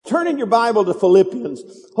turn in your Bible to Philippians.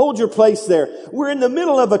 Hold your place there. We're in the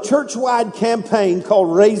middle of a church-wide campaign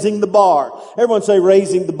called Raising the Bar. Everyone say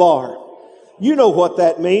Raising the Bar. You know what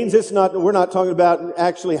that means. We're not talking about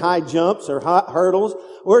actually high jumps or hurdles.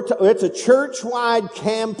 It's a church-wide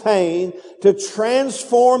campaign to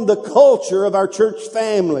transform the culture of our church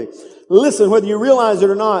family. Listen, whether you realize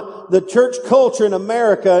it or not, the church culture in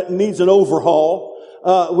America needs an overhaul.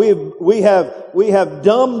 We have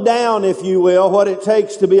dumbed down, if you will, what it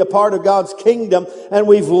takes to be a part of God's kingdom, and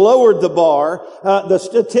we've lowered the bar. The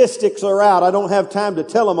statistics are out. I don't have time to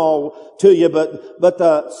tell them all to you, but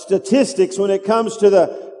the statistics when it comes to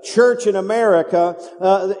the church in America,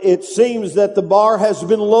 it seems that the bar has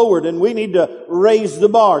been lowered, and we need to raise the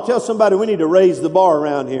bar. Tell somebody we need to raise the bar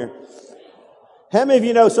around here. How many of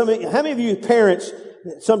you know how many of you parents,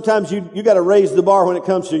 sometimes you got to raise the bar when it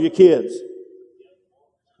comes to your kids?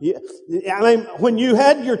 Yeah, I mean, when you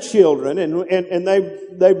had your children and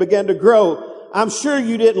they began to grow, I'm sure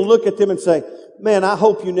you didn't look at them and say, man, I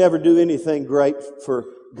hope you never do anything great for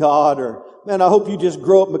God, or man, I hope you just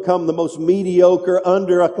grow up and become the most mediocre,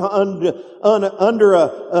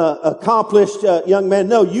 accomplished young man.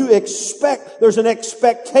 No, there's an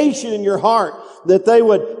expectation in your heart that they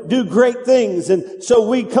would do great things. And so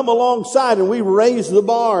we come alongside and we raise the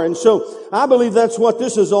bar. And so I believe that's what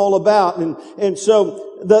this is all about. And so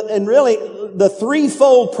really the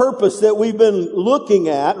threefold purpose that we've been looking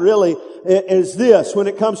at really is this when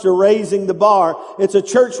it comes to raising the bar. It's a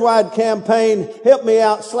church-wide campaign. Help me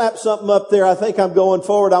out. Slap something up there. I think I'm going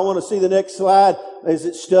forward. I want to see the next slide. Is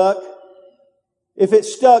it stuck? If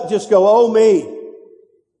it's stuck, just go, oh me.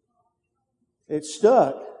 It's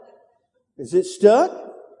stuck. Is it stuck?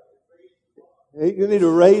 You need to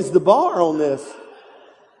raise the bar on this.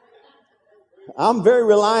 I'm very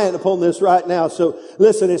reliant upon this right now. So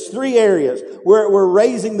listen, it's three areas. We're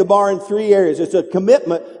raising the bar in three areas. It's a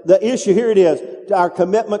commitment. The issue here it is, our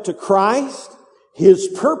commitment to Christ, His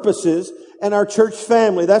purposes, and our church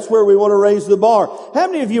family. That's where we want to raise the bar. How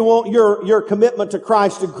many of you want your commitment to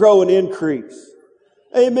Christ to grow and increase?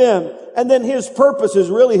 Amen. And then His purpose is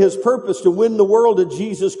really His purpose to win the world to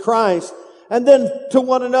Jesus Christ. And then to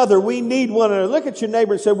one another, we need one another. Look at your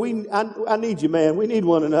neighbor and say, I need you, man. We need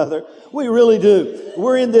one another. We really do.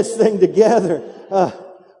 We're in this thing together.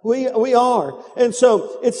 We are. And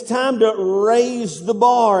so it's time to raise the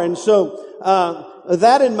bar. And so,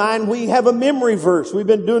 that in mind, we have a memory verse. We've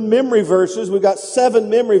been doing memory verses. We've got 7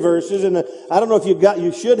 memory verses, and I don't know if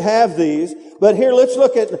you should have these. But here, let's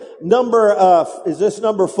look at is this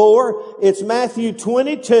number 4? It's Matthew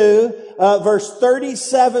 22, verse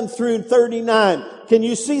 37 through 39. Can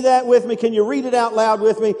you see that with me? Can you read it out loud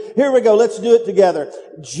with me? Here we go. Let's do it together.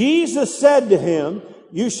 Jesus said to him,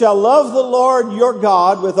 "You shall love the Lord your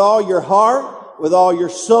God with all your heart, with all your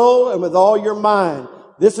soul, and with all your mind.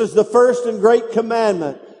 This is the first and great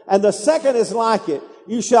commandment. And the second is like it.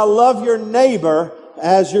 You shall love your neighbor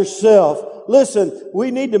as yourself." Listen, we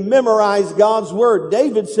need to memorize God's Word.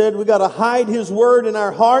 David said we got to hide His Word in our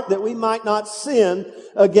heart that we might not sin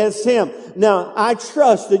against Him. Now, I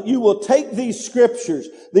trust that you will take these scriptures,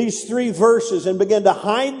 these 3 verses, and begin to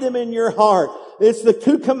hide them in your heart. It's the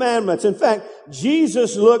 2 commandments. In fact,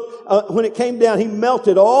 Jesus looked, when it came down, He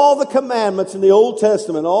melted all the commandments in the Old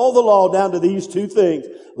Testament, all the law down to these 2 things.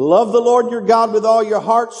 Love the Lord your God with all your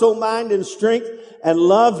heart, soul, mind, and strength, and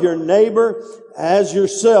love your neighbor as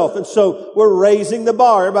yourself. And so we're raising the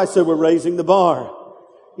bar. Everybody said we're raising the bar.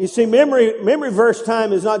 You see, memory verse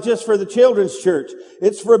time is not just for the children's church.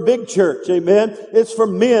 It's for a big church. Amen. It's for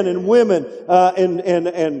men and women,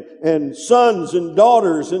 and sons and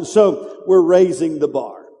daughters. And so we're raising the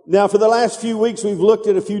bar. Now, for the last few weeks, we've looked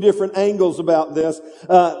at a few different angles about this.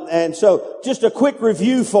 And so just a quick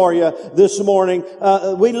review for you this morning.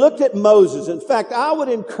 We looked at Moses. In fact, I would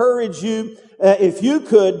encourage you, if you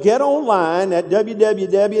could, get online at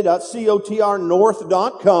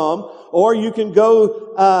www.cotrnorth.com, or you can go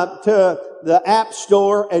to the App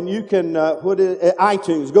Store and you can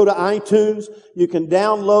iTunes. Go to iTunes. You can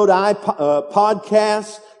download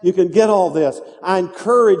podcasts. You can get all this. I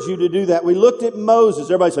encourage you to do that. We looked at Moses.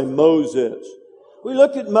 Everybody say Moses. We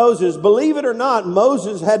looked at Moses. Believe it or not,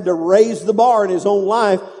 Moses had to raise the bar in his own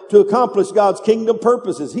life to accomplish God's kingdom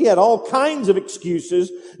purposes. He had all kinds of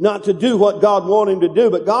excuses not to do what God wanted him to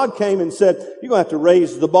do, but God came and said, you're going to have to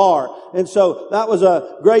raise the bar. And so that was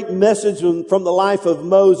a great message from the life of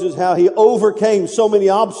Moses, how he overcame so many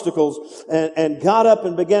obstacles and got up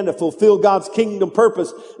and began to fulfill God's kingdom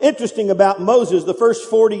purpose. Interesting about Moses, the first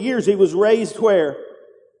 40 years he was raised where?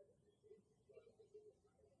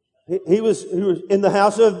 He was in the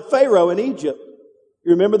house of Pharaoh in Egypt.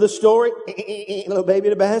 You remember the story? Little baby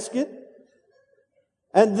in a basket.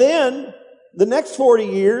 And then the next 40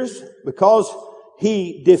 years, because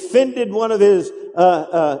he defended one of his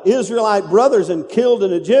Israelite brothers and killed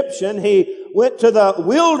an Egyptian, he went to the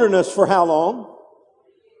wilderness for how long?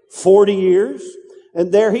 40 years.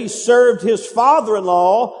 And there he served his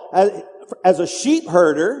father-in-law as a sheep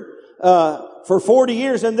herder for 40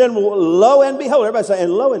 years. And then lo and behold, everybody say,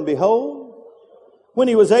 and lo and behold, when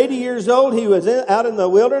he was 80 years old, he was out in the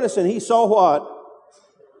wilderness and he saw what?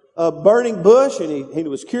 A burning bush, and he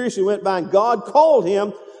was curious. He went by, and God called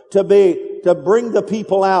him to bring the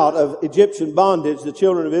people out of Egyptian bondage, the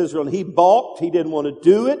children of Israel. And he balked. He didn't want to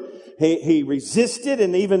do it. He resisted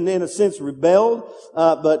and even in a sense rebelled.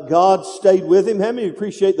 But God stayed with him. How many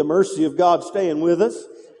appreciate the mercy of God staying with us?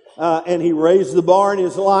 And he raised the bar in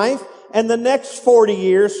his life. And the next 40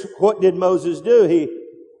 years, what did Moses do? He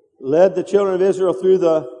led the children of Israel through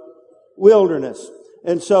the wilderness.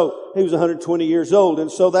 And so he was 120 years old.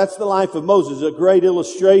 And so that's the life of Moses, a great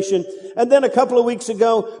illustration. And then a couple of weeks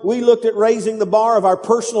ago, we looked at raising the bar of our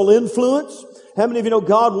personal influence. How many of you know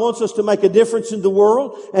God wants us to make a difference in the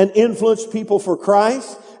world and influence people for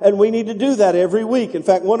Christ? And we need to do that every week. In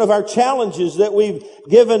fact, one of our challenges that we've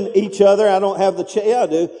given each other, I don't have I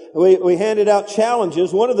do. We handed out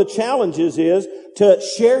challenges. One of the challenges is to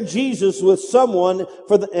share Jesus with someone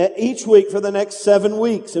each week for the next 7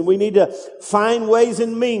 weeks. And we need to find ways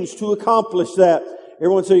and means to accomplish that.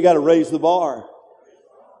 Everyone said you got to raise the bar.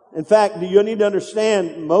 In fact, you need to understand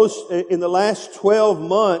in the last 12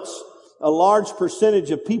 months, a large percentage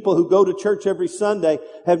of people who go to church every Sunday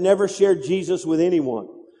have never shared Jesus with anyone.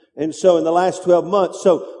 And so in the last 12 months,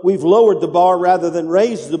 so we've lowered the bar rather than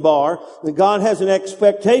raised the bar. And God has an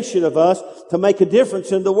expectation of us to make a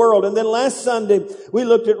difference in the world. And then last Sunday, we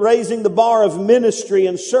looked at raising the bar of ministry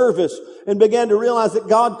and service and began to realize that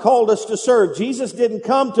God called us to serve. Jesus didn't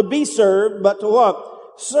come to be served, but to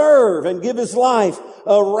what? Serve and give His life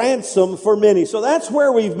a ransom for many. So that's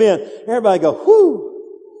where we've been. Everybody go, whoo!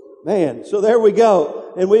 Man, so there we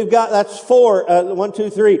go. And we've got, that's 4, 1, 2,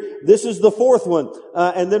 3. This is the 4th one.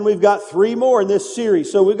 And then we've got 3 more in this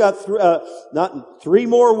series. So we've got 3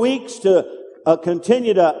 more weeks to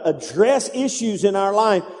continue to address issues in our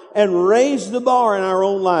life and raise the bar in our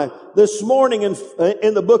own life. This morning in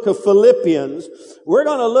the book of Philippians, we're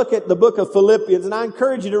going to look at the book of Philippians, and I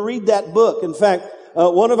encourage you to read that book. In fact,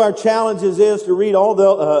 one of our challenges is to read all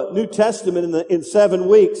the New Testament in 7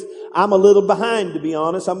 weeks. I'm a little behind, to be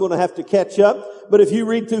honest. I'm going to have to catch up. But if you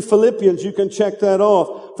read through Philippians, you can check that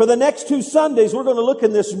off. For the next 2 Sundays, we're going to look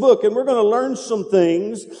in this book, and we're going to learn some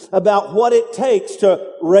things about what it takes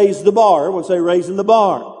to raise the bar. Everyone say raising the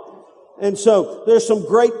bar. And so there's some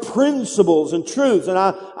great principles and truths, and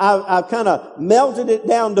I've kind of melted it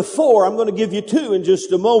down to 4. I'm going to give you 2 in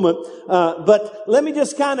just a moment. But let me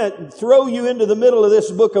just kind of throw you into the middle of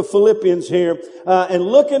this book of Philippians here, and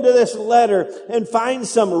look into this letter and find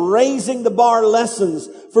some raising the bar lessons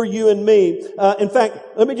for you and me. In fact,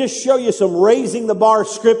 let me just show you some raising the bar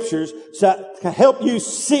scriptures to help you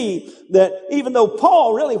see that even though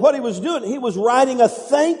Paul really what he was doing, he was writing a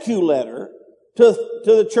thank you letter to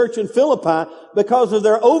the church in Philippi because of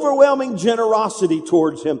their overwhelming generosity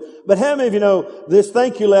towards him. But how many of you know this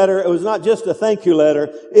thank you letter, it was not just a thank you letter,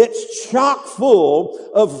 it's chock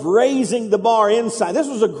full of raising the bar inside. This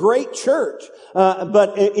was a great church.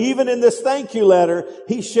 But even in this thank you letter,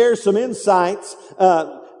 he shares some insights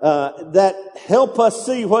that help us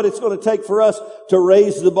see what it's going to take for us to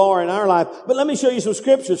raise the bar in our life. But let me show you some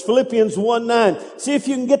scriptures. Philippians 1:9. See if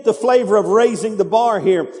you can get the flavor of raising the bar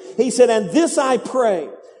here. He said, and this I pray,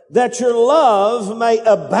 that your love may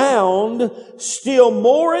abound still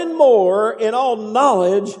more and more in all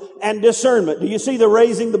knowledge and discernment. Do you see the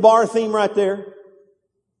raising the bar theme right there?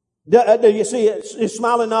 Do you see it? You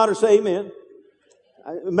smile and nod or say amen.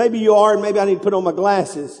 Maybe you are, and maybe I need to put on my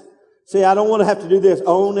glasses. See, I don't want to have to do this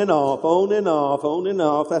on and off, on and off, on and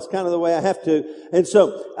off. That's kind of the way I have to. And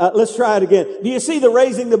so, let's try it again. Do you see the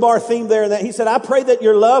raising the bar theme there? That he said, I pray that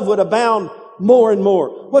your love would abound more and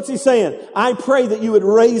more. What's he saying? I pray that you would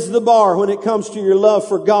raise the bar when it comes to your love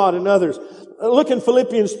for God and others. Look in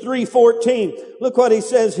Philippians 3:14. Look what he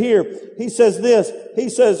says here. He says this. He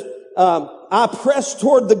says, I press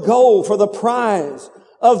toward the goal for the prize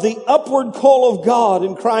of the upward call of God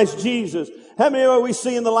in Christ Jesus. How many of we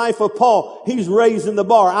see in the life of Paul? He's raising the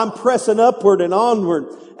bar. I'm pressing upward and onward.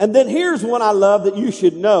 And then here's one I love that you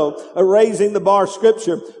should know, a raising the bar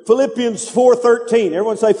scripture. Philippians 4:13.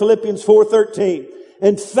 Everyone say Philippians 4:13.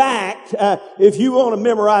 In fact, if you want to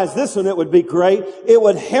memorize this one, it would be great. It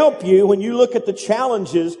would help you when you look at the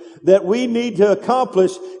challenges that we need to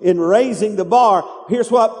accomplish in raising the bar.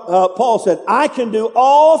 Here's what Paul said. I can do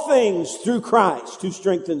all things through Christ who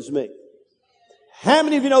strengthens me. How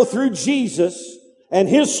many of you know through Jesus and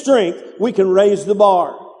His strength, we can raise the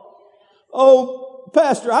bar? Oh,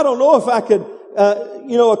 Pastor, I don't know if I could,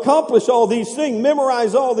 accomplish all these things,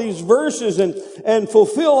 memorize all these verses and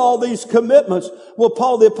fulfill all these commitments. Well,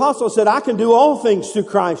 Paul the Apostle said, I can do all things through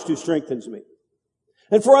Christ who strengthens me.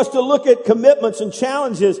 And for us to look at commitments and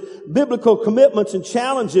challenges, biblical commitments and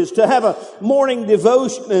challenges, to have a morning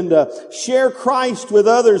devotion and to share Christ with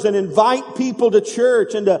others and invite people to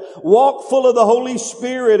church and to walk full of the Holy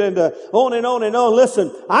Spirit and on and on and on.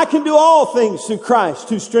 Listen, I can do all things through Christ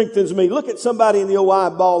who strengthens me. Look at somebody in the old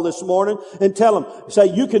eyeball this morning and tell them, say,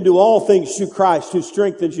 you can do all things through Christ who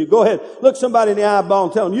strengthens you. Go ahead. Look somebody in the eyeball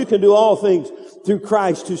and tell them, you can do all things through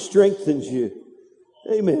Christ who strengthens you.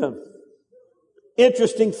 Amen.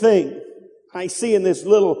 Interesting thing I see in this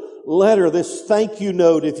little letter, this thank you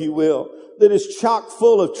note, if you will, that is chock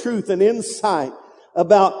full of truth and insight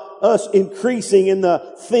about us increasing in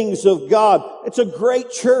the things of God. It's a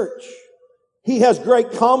great church. He has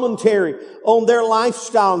great commentary on their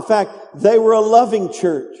lifestyle. In fact, they were a loving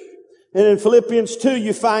church. And in Philippians 2,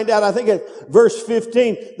 you find out, I think at verse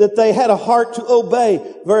 15, that they had a heart to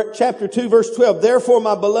obey. Chapter 2, verse 12, therefore,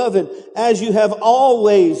 my beloved, as you have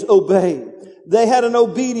always obeyed. They had an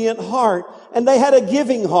obedient heart, and they had a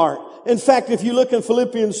giving heart. In fact, if you look in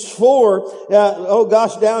Philippians 4,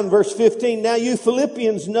 down in verse 15, now you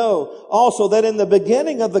Philippians know also that in the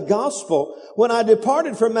beginning of the gospel, when I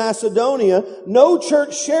departed from Macedonia, no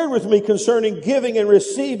church shared with me concerning giving and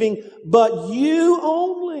receiving, but you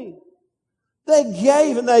only. They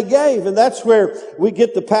gave and they gave. And that's where we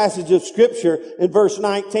get the passage of Scripture in verse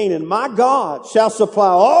 19. And my God shall supply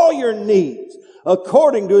all your needs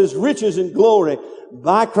according to His riches and glory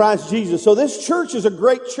by Christ Jesus. So this church is a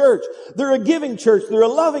great church. They're a giving church. They're a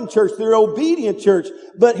loving church. They're an obedient church.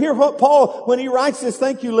 But here what Paul, when he writes this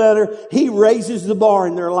thank you letter, he raises the bar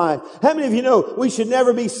in their life. How many of you know we should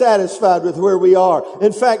never be satisfied with where we are?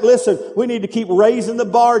 In fact, listen, we need to keep raising the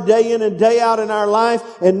bar day in and day out in our life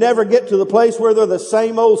and never get to the place where they're the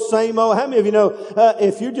same old, same old. How many of you know,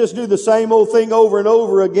 if you just do the same old thing over and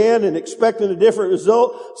over again and expecting a different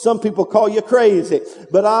result, some people call you crazy.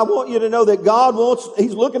 But I want you to know that God wants,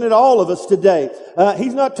 He's looking at all of us today.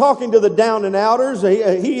 He's not talking to the down and outers.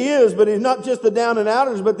 He is, but He's not just the down and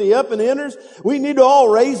outers, but the up and inners. We need to all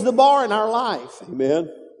raise the bar in our life. Amen.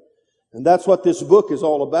 And that's what this book is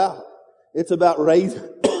all about. It's about raising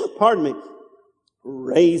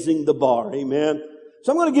the bar. Amen.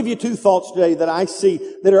 So I'm going to give you two thoughts today that I see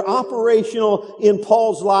that are operational in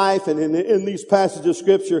Paul's life and in these passages of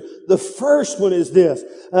Scripture. The first one is this.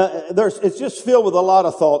 It's just filled with a lot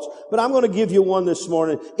of thoughts, but I'm going to give you one this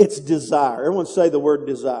morning. It's desire. Everyone say the word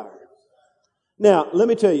desire. Now, let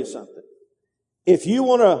me tell you something. If you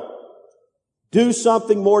want to do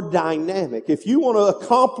something more dynamic, if you want to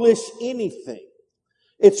accomplish anything,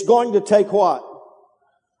 it's going to take what?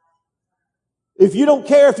 If you don't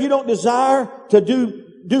care, if you don't desire to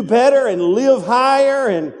do better and live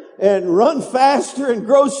higher and run faster and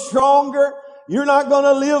grow stronger, you're not going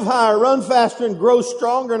to live higher, run faster and grow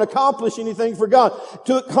stronger and accomplish anything for God.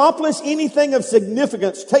 To accomplish anything of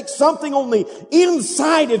significance, take something on the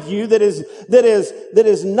inside of you that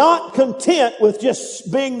is not content with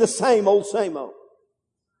just being the same old, same old.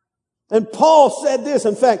 And Paul said this.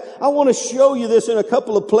 In fact, I want to show you this in a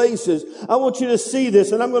couple of places. I want you to see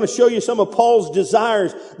this, and I'm going to show you some of Paul's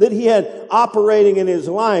desires that he had operating in his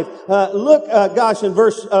life. Look, in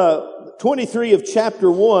verse 23 of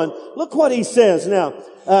chapter 1. Look what he says now.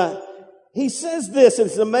 He says this, and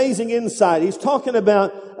it's an amazing insight. He's talking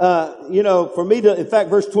about, for me to, in fact,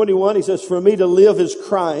 verse 21, he says, for me to live is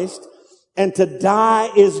Christ, and to die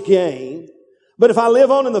is gain. But if I live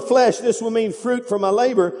on in the flesh, this will mean fruit for my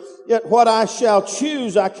labor. Yet what I shall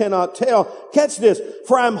choose, I cannot tell. Catch this.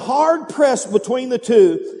 For I'm hard pressed between the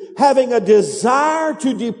two, having a desire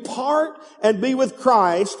to depart and be with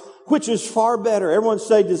Christ, which is far better. Everyone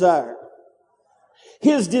say desire.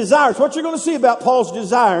 His desires. What you're going to see about Paul's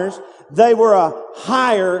desires, they were a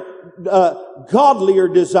higher, godlier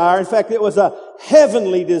desire. In fact, it was a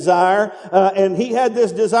heavenly desire. And he had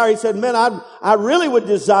this desire. He said, man, I really would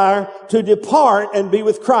desire to depart and be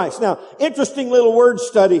with Christ. Now, interesting little word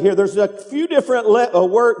study here. There's a few different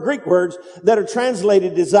Greek words that are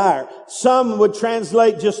translated desire. Some would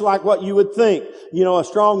translate just like what you would think. A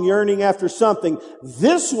strong yearning after something.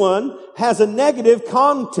 This one has a negative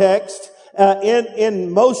context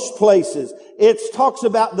in most places. It talks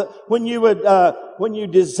about when you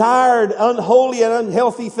desired unholy and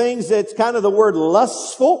unhealthy things, it's kind of the word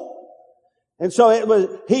lustful. And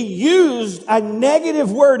so he used a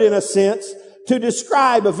negative word in a sense to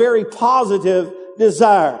describe a very positive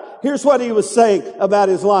desire. Here's what he was saying about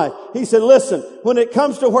his life. He said, listen, when it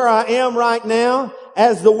comes to where I am right now,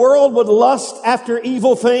 as the world would lust after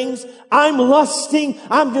evil things, I'm lusting,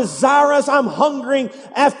 I'm desirous, I'm hungering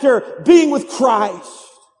after being with Christ.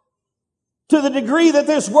 To the degree that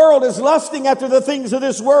this world is lusting after the things of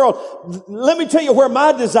this world, let me tell you where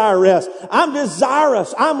my desire rests. I'm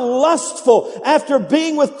desirous, I'm lustful after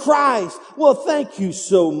being with Christ. Well, thank you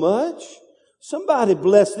so much. Somebody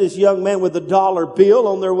bless this young man with $1 bill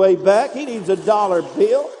on their way back. He needs $1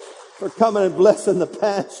 bill for coming and blessing the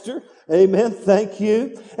pastor. Amen. Thank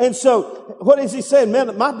you. And so, what is he saying?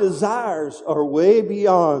 Man, my desires are way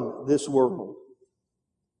beyond this world.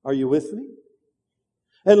 Are you with me?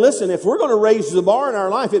 And listen, if we're going to raise the bar in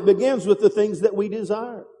our life, it begins with the things that we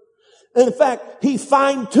desire. And in fact, he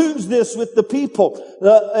fine-tunes this with the people,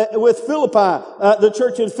 with Philippi, the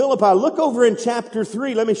church in Philippi. Look over in chapter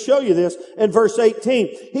 3. Let me show you this in verse 18.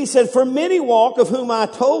 He said, for many walk, of whom I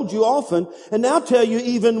told you often, and now tell you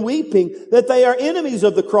even weeping, that they are enemies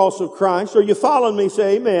of the cross of Christ. Are you following me?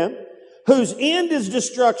 Say amen. Whose end is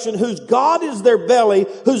destruction, whose God is their belly,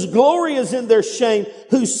 whose glory is in their shame,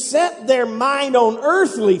 who set their mind on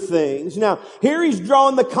earthly things. Now, here he's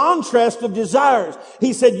drawing the contrast of desires.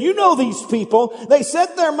 He said, you know these people, they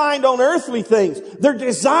set their mind on earthly things. They're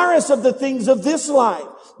desirous of the things of this life.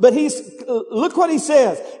 But look what he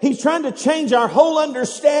says. He's trying to change our whole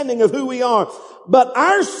understanding of who we are. But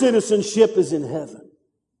our citizenship is in heaven.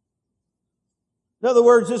 In other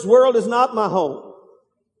words, this world is not my home.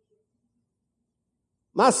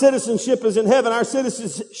 My citizenship is in heaven. Our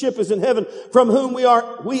citizenship is in heaven, from whom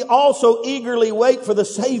we also eagerly wait for the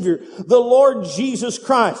Savior, the Lord Jesus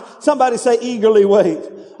Christ. Somebody say eagerly wait.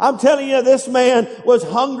 I'm telling you, this man was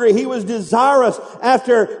hungry. He was desirous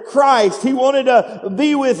after Christ. He wanted to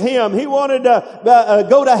be with Him. He wanted to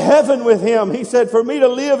go to heaven with Him. He said, for me to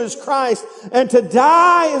live is Christ and to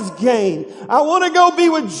die is gain. I want to go be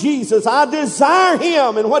with Jesus. I desire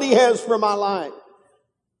Him and what He has for my life.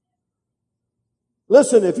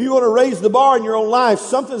 Listen, if you want to raise the bar in your own life,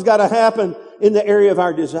 something's got to happen in the area of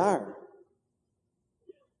our desire.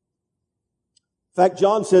 In fact,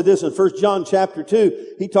 John said this in 1 John chapter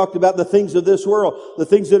 2. He talked about the things of this world, the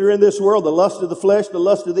things that are in this world, the lust of the flesh, the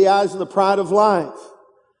lust of the eyes, and the pride of life.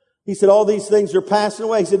 He said, all these things are passing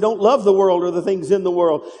away. He said, don't love the world or the things in the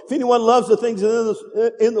world. If anyone loves the things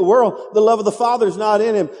in the world, the love of the Father is not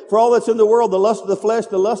in him. For all that's in the world, the lust of the flesh,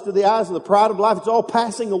 the lust of the eyes, and the pride of life, it's all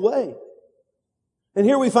passing away. And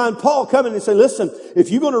here we find Paul coming and say, listen,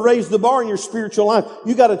 if you're going to raise the bar in your spiritual life,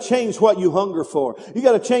 you got to change what you hunger for. You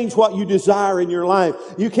got to change what you desire in your life.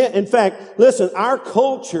 You can't, in fact, listen, our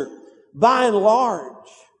culture, by and large,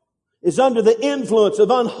 is under the influence of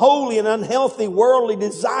unholy and unhealthy worldly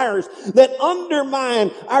desires that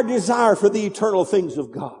undermine our desire for the eternal things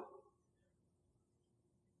of God.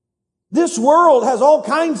 This world has all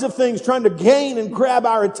kinds of things trying to gain and grab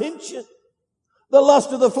our attention. The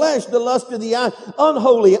lust of the flesh, the lust of the eye,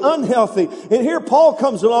 unholy, unhealthy. And here Paul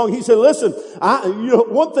comes along. He said, listen,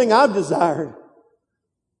 one thing I've desired.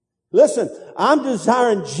 Listen, I'm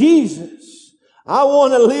desiring Jesus. I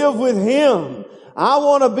want to live with Him. I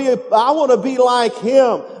want to be like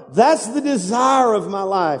Him. That's the desire of my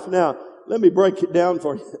life. Now, let me break it down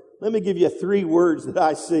for you. Let me give you 3 words that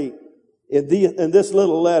I see in this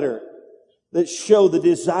little letter that show the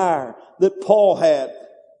desire that Paul had.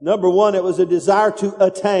 Number 1, it was a desire to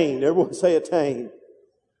attain. Everyone say attain.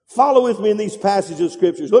 Follow with me in these passages of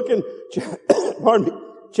scriptures. Look in,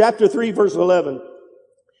 chapter 3, verse 11.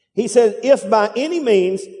 He says, if by any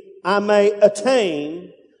means I may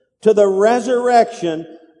attain to the resurrection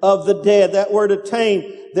of the dead. That word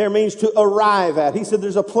attain there means to arrive at. He said,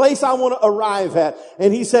 there's a place I want to arrive at.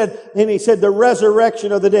 And he said, the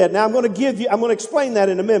resurrection of the dead. Now I'm going to explain that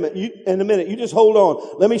in a minute. You just hold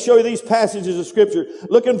on. Let me show you these passages of scripture.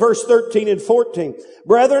 Look in verse 13 and 14.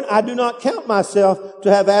 Brethren, I do not count myself to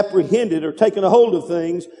have apprehended or taken a hold of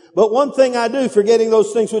things, but one thing I do, forgetting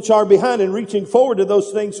those things which are behind and reaching forward to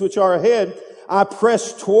those things which are ahead, I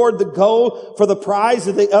press toward the goal for the prize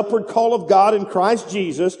of the upward call of God in Christ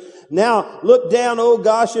Jesus. Now, look down,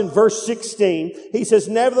 in verse 16. He says,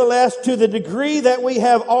 nevertheless, to the degree that we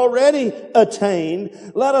have already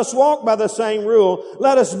attained, let us walk by the same rule.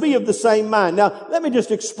 Let us be of the same mind. Now, let me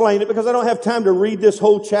just explain it because I don't have time to read this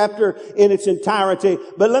whole chapter in its entirety.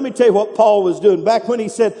 But let me tell you what Paul was doing. Back when he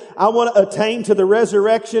said, I want to attain to the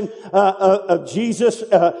resurrection of Jesus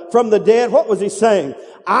from the dead, what was he saying?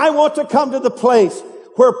 I want to come to the place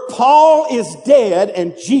where Paul is dead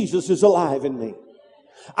and Jesus is alive in me.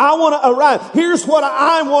 I want to arrive. Here's what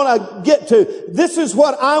I want to get to. This is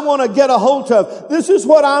what I want to get a hold of. This is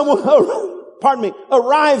what I want to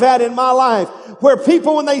arrive at in my life. Where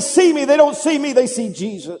people, when they see me, they don't see me, they see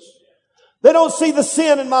Jesus. They don't see the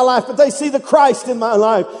sin in my life, but they see the Christ in my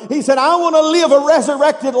life. He said, I want to live a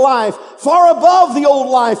resurrected life far above the old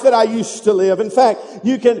life that I used to live. In fact,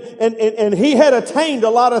 you can, and he had attained a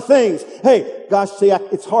lot of things. Hey, gosh, see,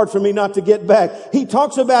 it's hard for me not to get back. He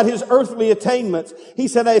talks about his earthly attainments. He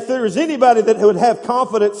said, hey, if there is anybody that would have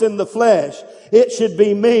confidence in the flesh, it should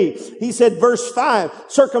be me. He said, verse 5,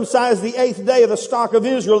 circumcised the 8th day of the stock of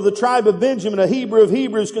Israel, of the tribe of Benjamin, a Hebrew of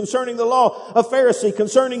Hebrews, concerning the law, a Pharisee,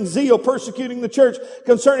 concerning zeal, persecuting the church,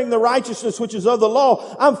 concerning the righteousness which is of the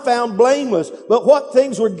law, I'm found blameless. But what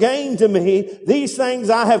things were gained to me, these things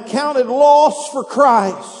I have counted loss for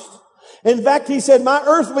Christ. In fact, he said, my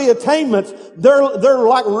earthly attainments, they're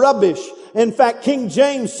like rubbish. In fact, King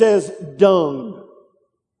James says dung.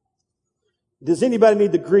 Does anybody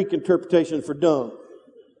need the Greek interpretation for dung?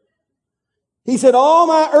 He said, all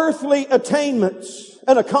my earthly attainments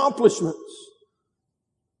and accomplishments,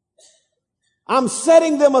 I'm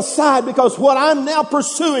setting them aside because what I'm now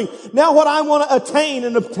pursuing, now what I want to attain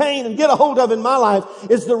and obtain and get a hold of in my life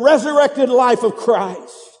is the resurrected life of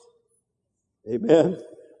Christ. Amen.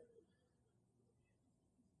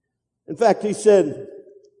 In fact, he said,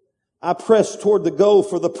 I press toward the goal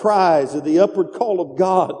for the prize of the upward call of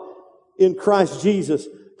God in Christ Jesus.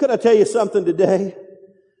 Could I tell you something today?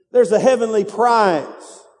 There's a heavenly prize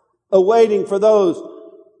awaiting for those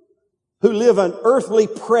who live an earthly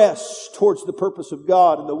press towards the purpose of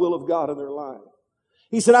God and the will of God in their life.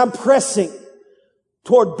 He said, I'm pressing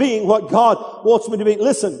toward being what God wants me to be.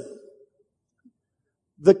 Listen,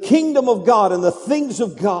 the kingdom of God and the things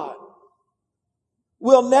of God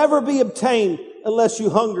will never be obtained unless you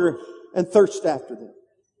hunger and thirst after them.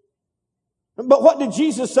 But what did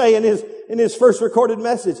Jesus say in his first recorded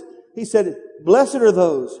message? He said, blessed are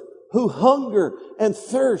those who hunger and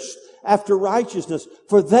thirst after righteousness,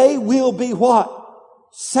 for they will be what?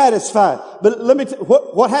 Satisfied. But let me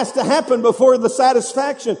what has to happen before the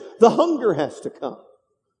satisfaction? The hunger has to come.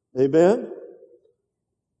 Amen?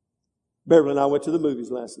 Beverly and I went to the movies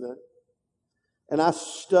last night. And I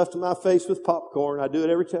stuffed my face with popcorn. I do it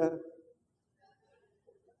every time.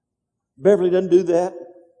 Beverly doesn't do that.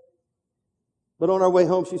 But on our way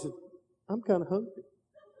home, she said, I'm kind of hungry.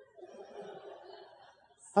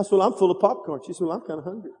 I said, well, I'm full of popcorn. She said, well, I'm kind of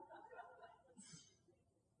hungry.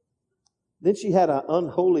 Then she had an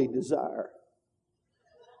unholy desire.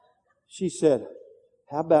 She said,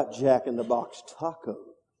 how about Jack in the Box taco?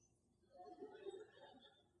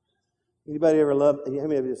 Anybody ever love, how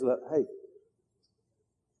many of you just love, hey,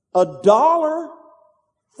 $1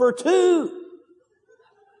 for 2.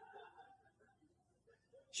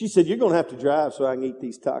 She said, you're going to have to drive so I can eat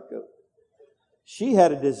these tacos. She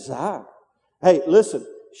had a desire. Hey, listen,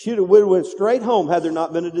 she would have went straight home had there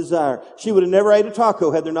not been a desire. She would have never ate a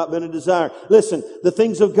taco had there not been a desire. Listen, the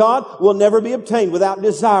things of God will never be obtained without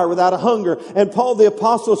desire, without a hunger. And Paul the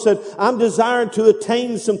Apostle said, I'm desiring to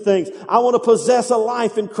attain some things. I want to possess a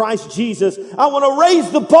life in Christ Jesus. I want to raise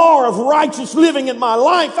the bar of righteous living in my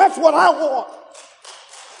life. That's what I want.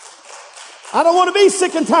 I don't want to be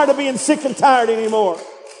sick and tired of being sick and tired anymore.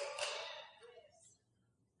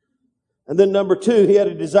 And then number 2, he had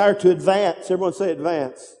a desire to advance. Everyone say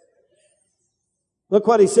advance. Look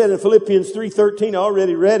what he said in Philippians 3:13. I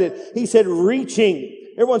already read it. He said reaching.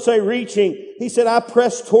 Everyone say reaching. He said, I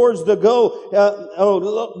press towards the goal.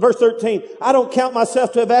 Verse 13. I don't count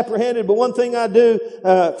myself to have apprehended, but one thing I do,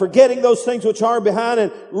 forgetting those things which are behind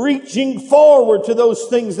and reaching forward to those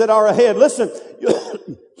things that are ahead. Listen,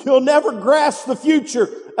 you'll never grasp the future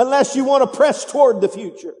unless you want to press toward the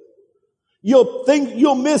future.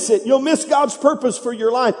 You'll miss it. You'll miss God's purpose for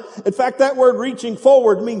your life. In fact, that word reaching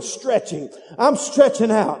forward means stretching. I'm stretching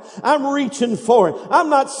out. I'm reaching forward. I'm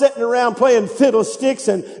not sitting around playing fiddlesticks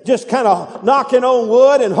and just kind of knocking on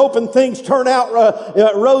wood and hoping things turn out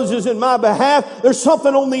roses in my behalf. There's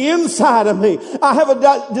something on the inside of me. I have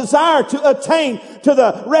a desire to attain to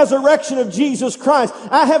the resurrection of Jesus Christ.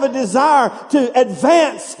 I have a desire to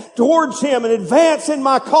advance towards Him and advance in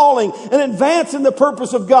my calling and advance in the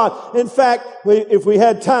purpose of God. In fact, if we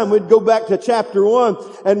had time, we'd go back to chapter 1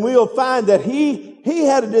 and we'll find that he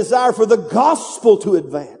had a desire for the gospel to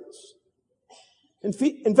advance.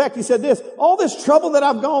 In fact, he said this, all this trouble that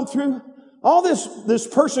I've gone through, all this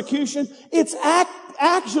persecution, it's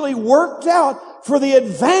actually worked out for the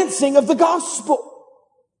advancing of the gospel.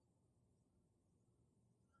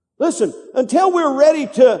 Listen, until we're ready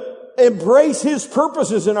to embrace His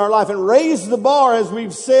purposes in our life and raise the bar, as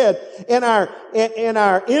we've said, in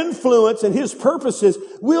our influence and His purposes,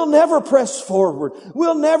 we'll never press forward.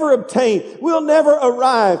 We'll never obtain. We'll never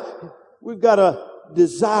arrive. We've got to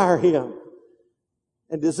desire Him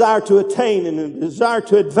and desire to attain and a desire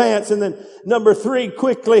to advance. And then number 3,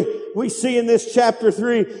 quickly, we see in this chapter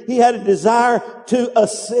 3, he had a desire to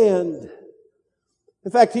ascend.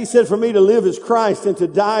 In fact, he said, for me to live is Christ and to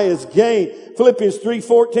die is gain. Philippians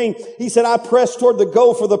 3:14, he said, I press toward the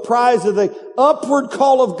goal for the prize of the upward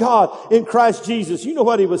call of God in Christ Jesus. You know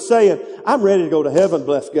what he was saying? I'm ready to go to heaven,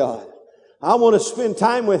 bless God. I want to spend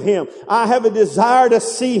time with Him. I have a desire to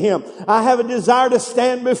see Him. I have a desire to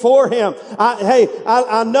stand before Him.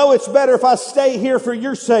 I know it's better if I stay here for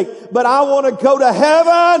your sake, but I want to go to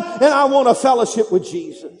heaven and I want a fellowship with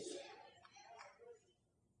Jesus.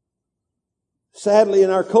 Sadly, in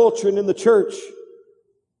our culture and in the church,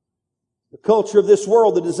 the culture of this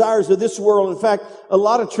world, the desires of this world, in fact, a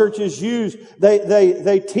lot of churches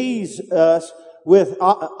they tease us with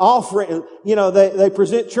offering. You know, they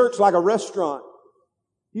present church like a restaurant.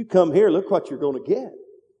 You come here, look what you're going to get.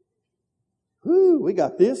 Whoo, we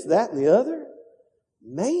got this, that, and the other.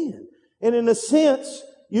 Man. And in a sense,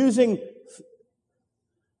 using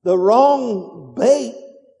the wrong bait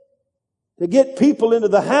to get people into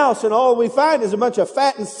the house, and all we find is a bunch of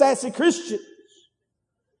fat and sassy Christians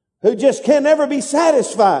who just can never be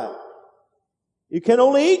satisfied. You can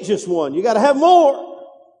only eat just one. You got to have more.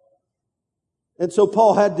 And so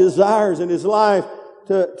Paul had desires in his life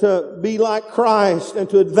to be like Christ and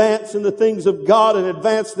to advance in the things of God and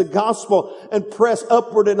advance the gospel and press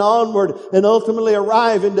upward and onward and ultimately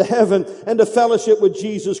arrive into heaven and to fellowship with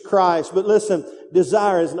Jesus Christ. But listen,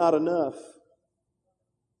 desire is not enough.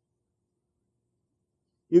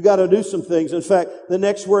 You got to do some things. In fact, the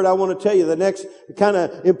next word I want to tell you, the next kind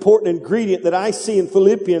of important ingredient that I see in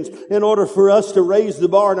Philippians in order for us to raise the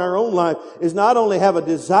bar in our own life is not only have a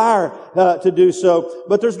desire to do so,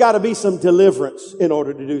 but there's got to be some deliverance in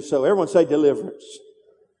order to do so. Everyone say deliverance.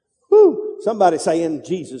 Woo! Somebody say in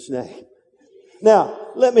Jesus' name.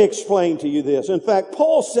 Now, let me explain to you this. In fact,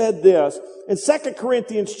 Paul said this in 2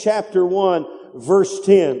 Corinthians chapter 1, verse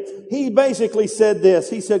 10. He basically said this.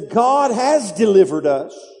 He said, God has delivered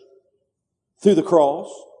us through the cross,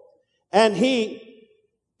 and He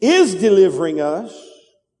is delivering us,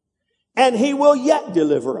 and He will yet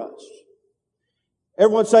deliver us.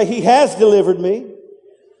 Everyone say, He has delivered me,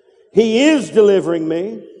 He is delivering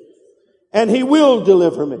me, and He will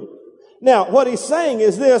deliver me. Now, what he's saying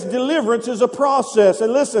is this: deliverance is a process.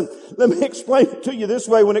 And listen, let me explain it to you this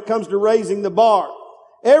way when it comes to raising the bar.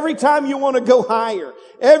 Every time you want to go higher,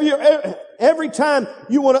 every time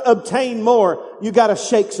you want to obtain more, you got to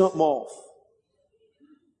shake something off.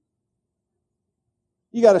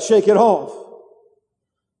 You got to shake it off.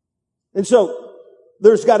 And so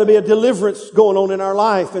there's got to be a deliverance going on in our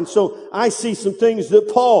life. And so I see some things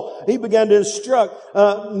that Paul, he began to instruct,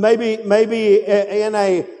 maybe in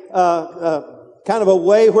a kind of a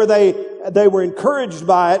way where they were encouraged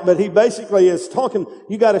by it, but he basically is talking,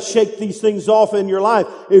 you got to shake these things off in your life.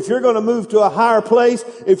 If you're going to move to a higher place,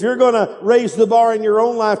 if you're going to raise the bar in your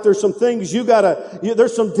own life, there's some things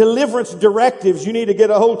there's some deliverance directives you need to get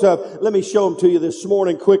a hold of. Let me show them to you this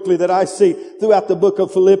morning quickly that I see throughout the book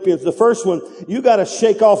of Philippians. The first one, you got to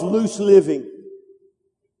shake off loose living.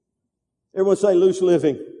 Everyone say loose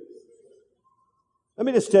living. Let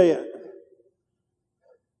me just tell you,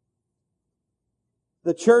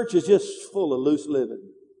 the church is just full of loose living.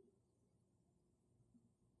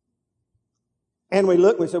 And we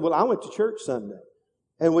look and we say, well, I went to church Sunday.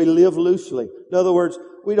 And we live loosely. In other words,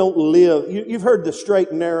 we don't live. You've heard the straight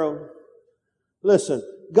and narrow. Listen,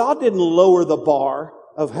 God didn't lower the bar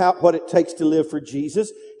of what it takes to live for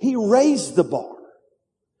Jesus. He raised the bar.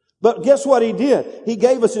 But guess what He did? He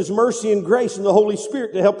gave us His mercy and grace and the Holy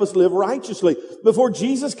Spirit to help us live righteously. Before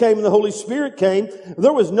Jesus came and the Holy Spirit came,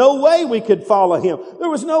 there was no way we could follow Him. There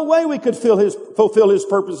was no way we could fulfill His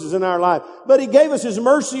purposes in our life. But He gave us His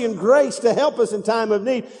mercy and grace to help us in time of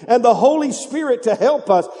need, and the Holy Spirit to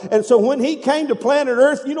help us. And so when He came to planet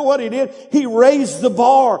Earth, you know what He did? He raised the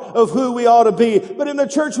bar of who we ought to be. But in the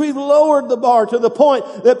church, we've lowered the bar to the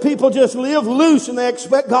point that people just live loose and they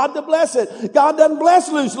expect God to bless it. God doesn't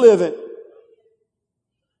bless loose living.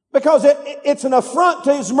 Because it's an affront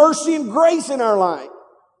to His mercy and grace in our life.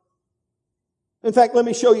 In fact, let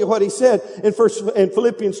me show you what he said in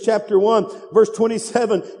Philippians chapter 1, verse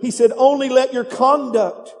 27. He said, only let your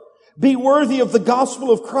conduct be worthy of the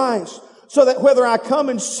gospel of Christ, so that whether I come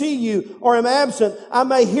and see you or am absent, I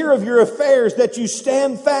may hear of your affairs, that you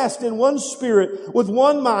stand fast in one spirit, with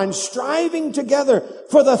one mind, striving together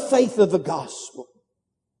for the faith of the gospel.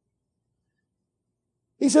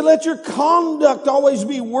 He said, let your conduct always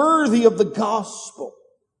be worthy of the gospel.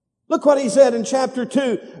 Look what he said in chapter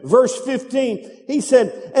 2, verse 15. He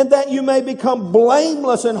said, and that you may become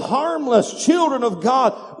blameless and harmless children of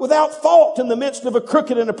God without fault in the midst of a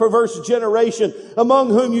crooked and a perverse generation among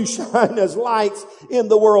whom you shine as lights in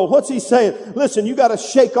the world. What's he saying? Listen, you got to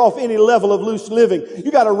shake off any level of loose living.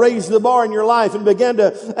 You got to raise the bar in your life and begin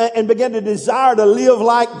to desire to live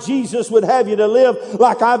like Jesus would have you to live,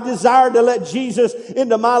 like I've desired to let Jesus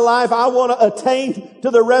into my life. I want to attain to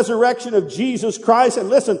the resurrection of Jesus Christ. And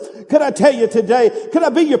listen, could I tell you today, could I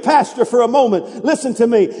be your pastor for a moment? Listen to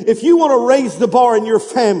me. If you want to raise the bar in your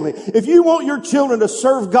family, if you want your children to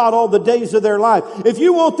serve God all the days of their life, if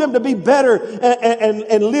you want them to be better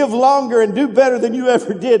and live longer and do better than you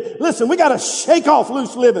ever did, listen, we got to shake off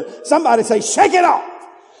loose living. Somebody say, shake it off.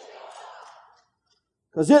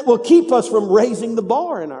 Because it will keep us from raising the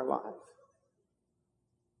bar in our life.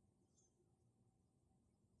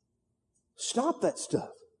 Stop that stuff.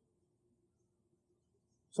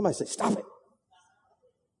 Somebody say, stop it.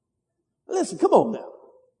 Listen, come on now.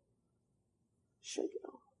 Shake it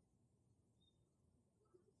off.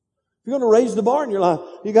 If you're going to raise the bar in your life,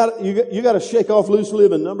 you got to shake off loose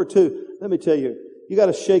living. Number 2, let me tell you, you got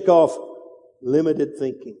to shake off limited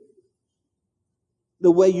thinking.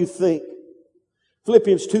 The way you think.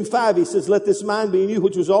 Philippians 2:5, he says, let this mind be in you,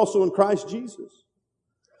 which was also in Christ Jesus.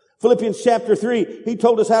 Philippians chapter 3, he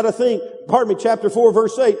told us how to think. Chapter 4,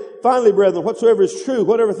 verse 8. Finally, brethren, whatsoever is true,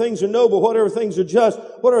 whatever things are noble, whatever things are just,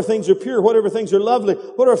 whatever things are pure, whatever things are lovely,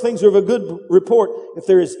 whatever things are of a good report, if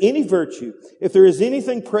there is any virtue, if there is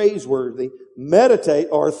anything praiseworthy, meditate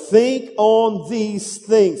or think on these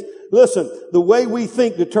things. Listen, the way we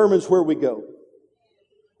think determines where we go.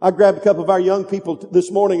 I grabbed a couple of our young people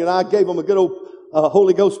this morning and I gave them a good old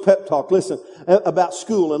Holy Ghost pep talk. Listen, about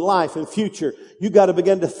school and life and future. You got to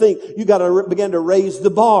begin to think. You got to begin to raise the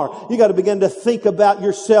bar. You got to begin to think about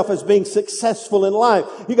yourself as being successful in life.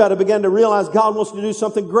 You got to begin to realize God wants to do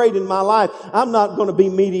something great in my life. I'm not going to be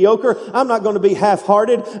mediocre. I'm not going to be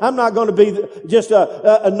half-hearted. I'm not going to be just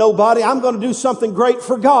a nobody. I'm going to do something great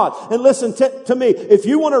for God. And listen to me. If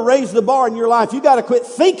you want to raise the bar in your life, you got to quit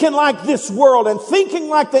thinking like this world and thinking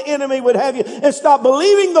like the enemy would have you, and stop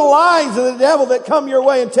believing the lies of the devil that come your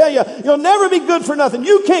way and tell you you'll never be good for nothing.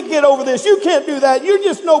 You can't get over this. You can't do that. You're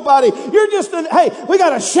just nobody. Hey, we got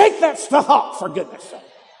to shake that stuff off, for goodness sake.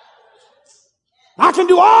 I can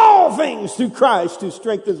do all things through Christ who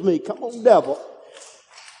strengthens me. Come on, devil.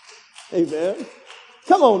 Amen.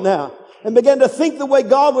 Come on now. And begin to think the way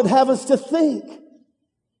God would have us to think.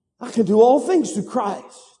 I can do all things through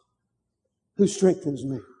Christ who strengthens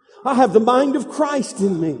me. I have the mind of Christ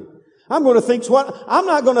in me. I'm not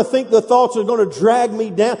going to think the thoughts are going to drag me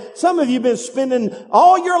down. Some of you have been spending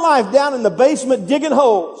all your life down in the basement digging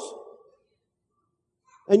holes.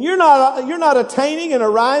 And you're not attaining and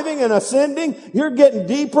arriving and ascending. You're getting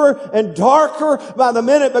deeper and darker by the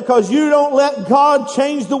minute because you don't let God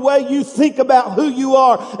change the way you think about who you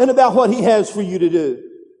are and about what He has for you to do.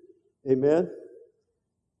 Amen.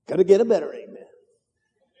 Got to get a better amen.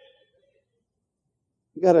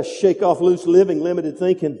 You got to shake off loose living, limited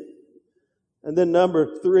thinking. And then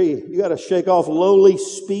number 3, you got to shake off lowly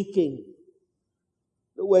speaking.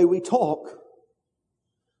 The way we talk.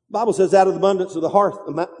 The Bible says out of the abundance of the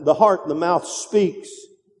heart, the mouth speaks.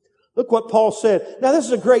 Look what Paul said. Now this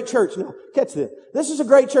is a great church. Now catch this. This is a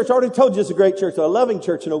great church. I already told you it's a great church, a loving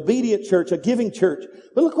church, an obedient church, a giving church.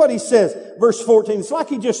 But look what he says. Verse 14. It's like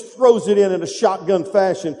he just throws it in a shotgun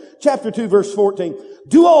fashion. Chapter 2, verse 14.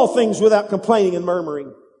 Do all things without complaining and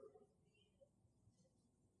murmuring.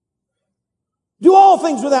 Do all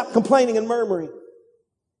things without complaining and murmuring.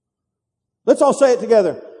 Let's all say it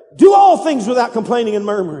together. Do all things without complaining and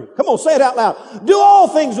murmuring. Come on, say it out loud. Do all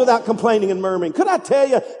things without complaining and murmuring. Could I tell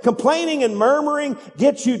you, complaining and murmuring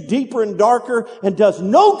gets you deeper and darker and does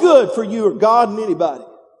no good for you or God and anybody.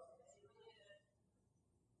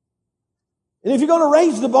 And if you're going to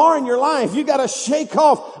raise the bar in your life, you got to shake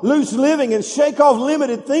off loose living and shake off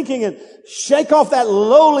limited thinking and shake off that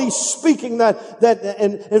lowly speaking and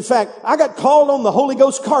in fact, I got called on the Holy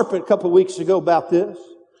Ghost carpet a couple of weeks ago about this.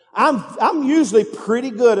 I'm usually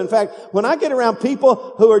pretty good. In fact, when I get around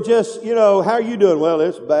people who are just, how are you doing? Well,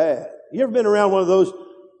 it's bad. You ever been around one of those?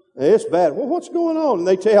 It's bad. Well, what's going on? And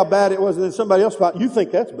they tell you how bad it was, and then somebody else thought, you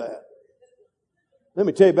think that's bad. Let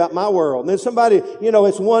me tell you about my world. And then somebody,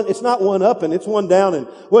 it's not one up and it's one down. And,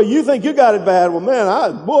 well, you think you got it bad. Well, man,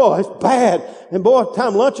 it's bad. And boy,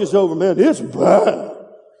 time lunch is over, man, it's bad.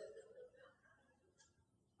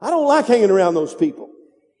 I don't like hanging around those people.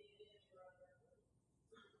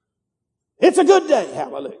 It's a good day.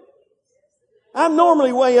 Hallelujah. I'm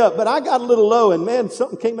normally way up, but I got a little low. And man,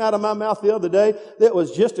 something came out of my mouth the other day that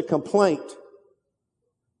was just a complaint.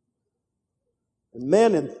 And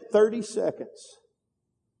man, in 30 seconds,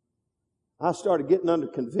 I started getting under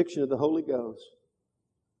conviction of the Holy Ghost.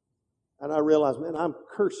 And I realized, man, I'm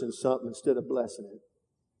cursing something instead of blessing it.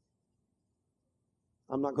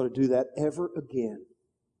 I'm not going to do that ever again.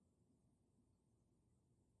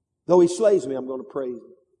 Though he slays me, I'm going to praise him.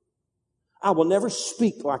 I will never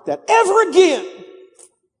speak like that ever again.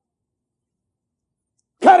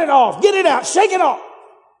 Cut it off. Get it out. Shake it off.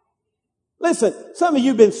 Listen, some of you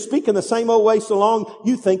have been speaking the same old way so long,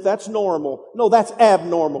 you think that's normal. No, that's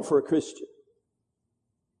abnormal for a Christian.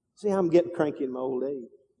 See, I'm getting cranky in my old age.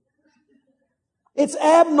 It's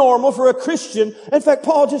abnormal for a Christian. In fact,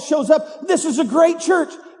 Paul just shows up. This is a great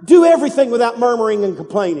church. Do everything without murmuring and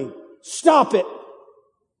complaining. Stop it.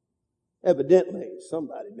 Evidently,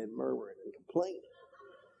 somebody been murmuring and complaining.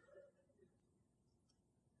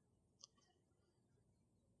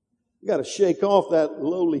 You got to shake off that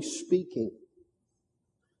lowly speaking.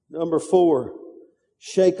 Number 4,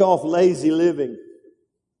 shake off lazy living.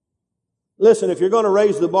 Listen, if you're going to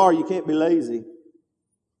raise the bar, you can't be lazy.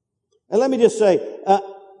 And let me just say,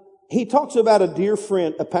 he talks about a dear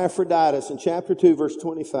friend, Epaphroditus, in chapter 2, verse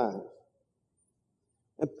 25.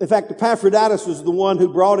 In fact, Epaphroditus was the one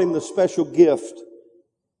who brought him the special gift.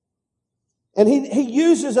 And he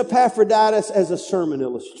uses Epaphroditus as a sermon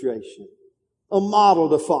illustration, a model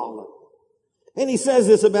to follow. And he says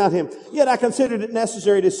this about him. Yet I considered it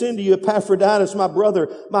necessary to send to you Epaphroditus, my brother,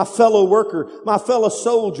 my fellow worker, my fellow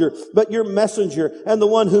soldier, but your messenger and the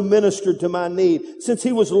one who ministered to my need. Since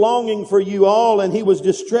he was longing for you all and he was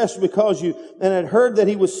distressed because you, and had heard that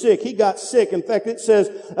he was sick. He got sick. In fact, it says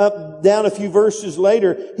down a few verses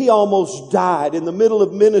later, he almost died in the middle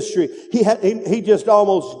of ministry. He just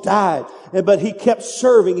almost died. But he kept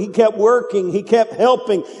serving. He kept working. He kept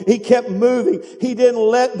helping. He kept moving. He didn't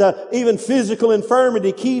let the even physical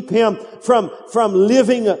infirmity keep him from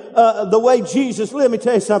living the way Jesus lived. Let me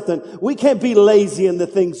tell you something. We can't be lazy in the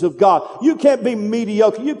things of God. You can't be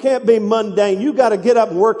mediocre. You can't be mundane. You got to get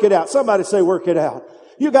up and work it out. Somebody say work it out.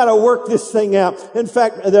 You got to work this thing out. In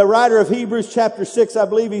fact, the writer of Hebrews chapter 6, I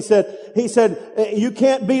believe he said, you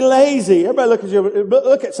can't be lazy. Everybody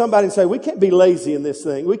look at somebody and say, we can't be lazy in this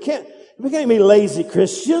thing. We can't be lazy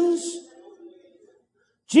Christians.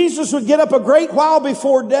 Jesus would get up a great while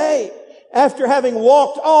before day. After having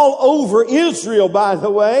walked all over Israel, by the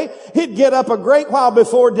way, he'd get up a great while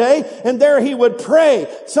before day, and there he would pray.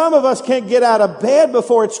 Some of us can't get out of bed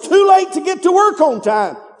before it's too late to get to work on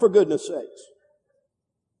time, for goodness sakes.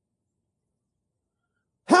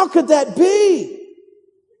 How could that be?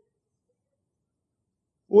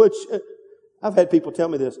 Which, I've had people tell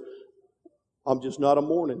me this. I'm just not a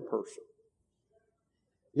morning person.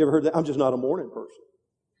 You ever heard that? I'm just not a morning person.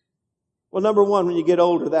 Well, number one, when you get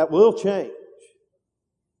older, that will change.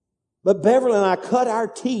 But Beverly and I cut our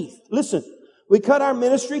teeth. Listen, we cut our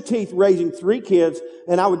ministry teeth raising 3 kids,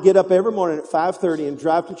 and I would get up every morning at 5:30 and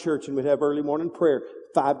drive to church, and we'd have early morning prayer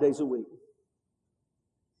 5 days a week.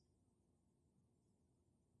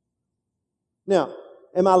 Now,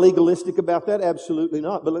 am I legalistic about that? Absolutely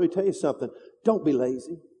not. But let me tell you something. Don't be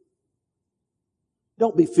lazy.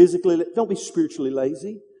 Don't be spiritually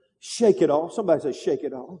lazy. Shake it off. Somebody say, shake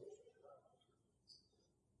it off.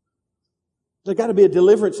 There's got to be a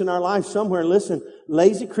deliverance in our life somewhere. Listen,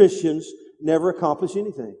 lazy Christians never accomplish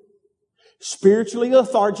anything. Spiritually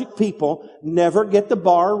lethargic people never get the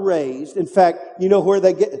bar raised. In fact, you know where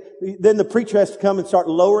they get, then the preacher has to come and start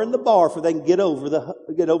lowering the bar so they can get over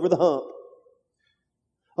the hump.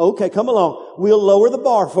 Okay, come along. We'll lower the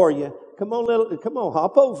bar for you. Come on,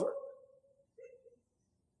 hop over.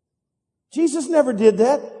 Jesus never did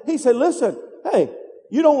that. He said, listen, hey,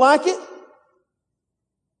 you don't like it?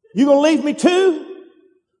 You gonna leave me too?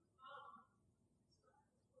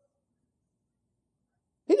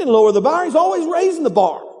 He didn't lower the bar. He's always raising the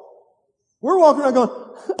bar. We're walking around going,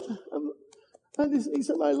 I just need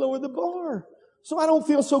somebody to lower the bar so I don't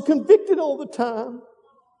feel so convicted all the time.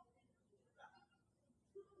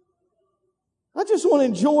 I just want to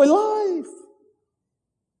enjoy life.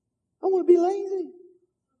 I want to be lazy.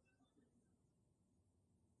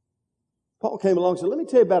 Paul came along and said, let me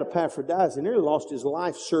tell you about Epaphroditus. He nearly lost his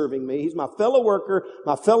life serving me. He's my fellow worker,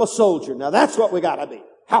 my fellow soldier. Now that's what we got to be.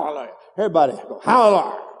 Hallelujah. Everybody go,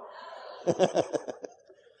 hallelujah.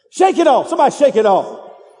 Shake it off. Somebody shake it off.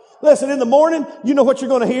 Listen, in the morning, you know what you're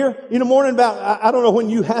going to hear? In the morning about, I don't know when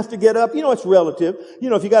you have to get up. You know, it's relative. You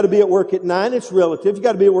know, if you got to be at work at 9, it's relative. If you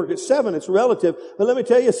got to be at work at 7, it's relative. But let me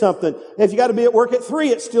tell you something. If you got to be at work at 3,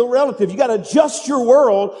 it's still relative. You got to adjust your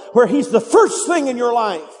world where He's the first thing in your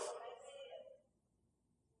life.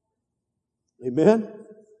 Amen?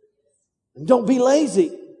 And don't be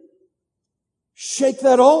lazy. Shake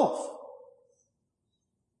that off.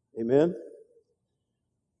 Amen?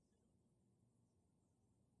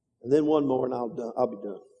 And then one more and I'll be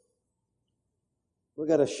done. We've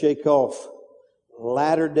got to shake off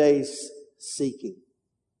latter days seeking.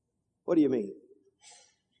 What do you mean?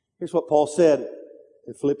 Here's what Paul said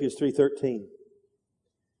in Philippians 3:13.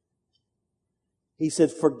 He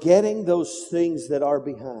said, forgetting those things that are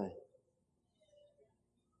behind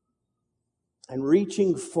and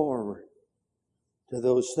reaching forward to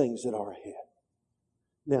those things that are ahead.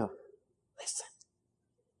 Now, listen.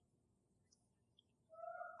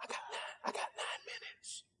 I got 9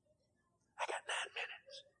 minutes. I got 9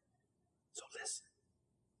 minutes. So listen.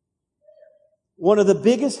 One of the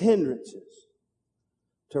biggest hindrances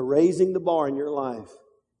to raising the bar in your life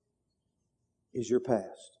is your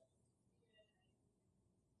past.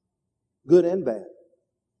 Good and bad.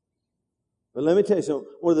 But let me tell you something.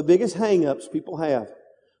 One of the biggest hang-ups people have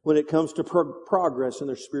when it comes to progress in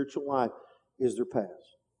their spiritual life is their past.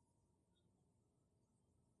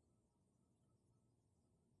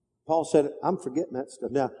 Paul said, I'm forgetting that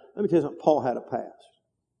stuff. Now, let me tell you something. Paul had a past.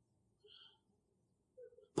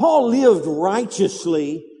 Paul lived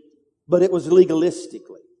righteously, but it was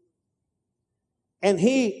legalistically. And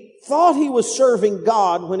he thought he was serving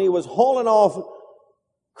God when he was hauling off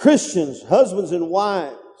Christians, husbands and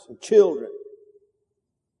wives and children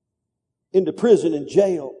into prison and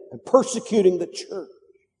jail and persecuting the church.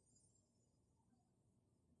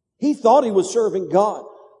 He thought he was serving God.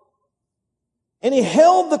 And he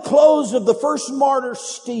held the clothes of the first martyr,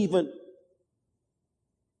 Stephen.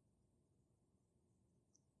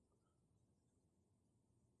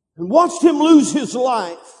 And watched him lose his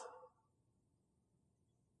life.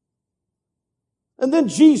 And then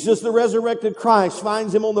Jesus, the resurrected Christ,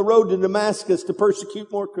 finds him on the road to Damascus to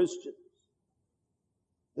persecute more Christians.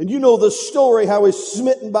 And you know the story, how he's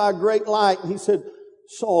smitten by a great light. And he said,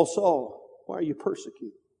 Saul, Saul, why are you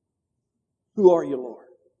persecuted? Who are you, Lord?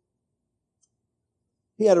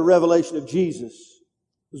 He had a revelation of Jesus.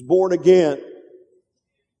 He was born again.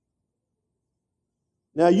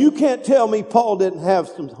 Now you can't tell me Paul didn't have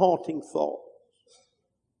some haunting thoughts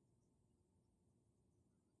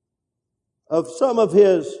of some of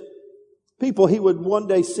his people he would one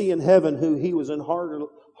day see in heaven who he was in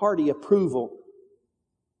hearty approval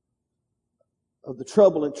of the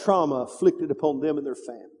trouble and trauma afflicted upon them and their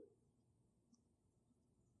family.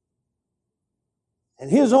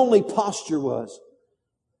 And his only posture was,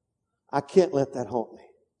 I can't let that haunt me.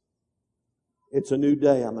 It's a new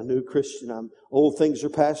day. I'm a new Christian. Old things are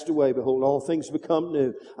passed away. Behold, all things become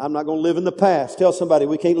new. I'm not going to live in the past. Tell somebody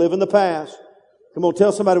we can't live in the past. Come on,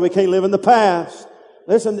 tell somebody we can't live in the past.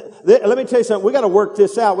 Listen, let me tell you something. We got to work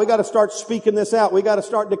this out. We got to start speaking this out. We got to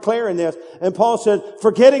start declaring this. And Paul said,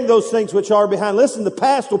 forgetting those things which are behind. Listen, the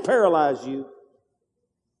past will paralyze you.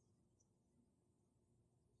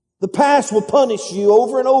 The past will punish you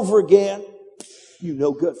over and over again. You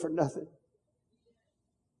no good for nothing.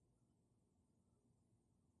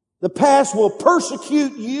 The past will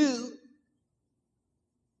persecute you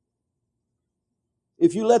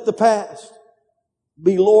if you let the past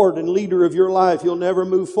be Lord and leader of your life. You'll never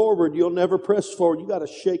move forward. You'll never press forward. You got to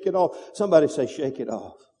shake it off. Somebody say, shake it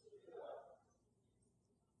off.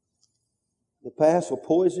 The past will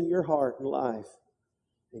poison your heart and life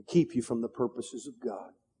and keep you from the purposes of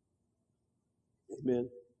God. Amen.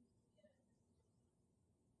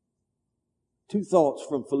 2 thoughts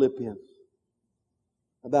from Philippians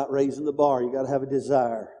about raising the bar. You got to have a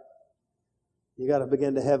desire. You got to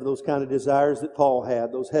begin to have those kind of desires that Paul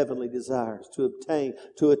had, those heavenly desires, to obtain,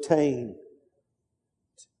 to attain,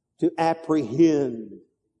 to apprehend,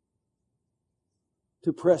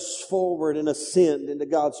 to press forward and ascend into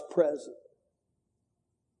God's presence.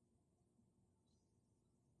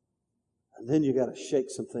 And then you got to shake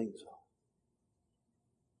some things off.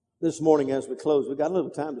 This morning as we close, we got a little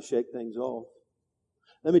time to shake things off.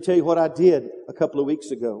 Let me tell you what I did a couple of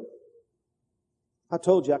weeks ago. I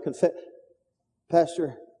told you I confessed.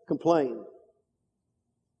 Pastor complained.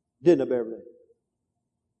 Didn't I, Beverly?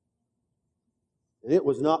 And it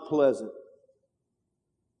was not pleasant.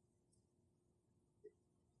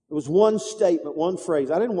 It was one statement, one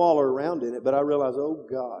phrase. I didn't wallow around in it, but I realized, oh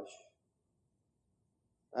gosh,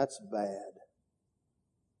 that's bad.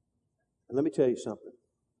 And let me tell you something.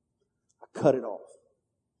 I cut it off.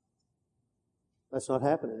 That's not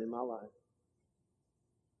happening in my life.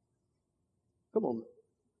 Come on.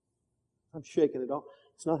 I'm shaking it off.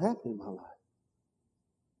 It's not happening in my life.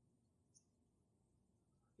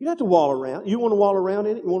 You don't have to wallow around. You want to wallow around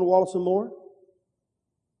in it? You want to wallow some more?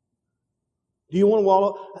 Do you want to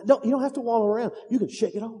wallow? You don't have to wallow around. You can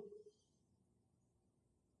shake it off.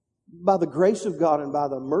 By the grace of God and by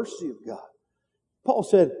the mercy of God, Paul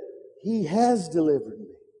said, He has delivered me.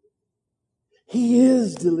 He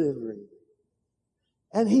is delivering me.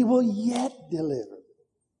 And He will yet deliver me.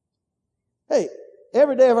 Hey,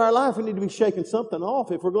 every day of our life we need to be shaking something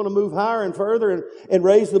off. If we're going to move higher and further and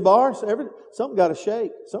raise the bar, something got to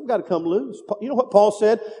shake. Something got to come loose. You know what Paul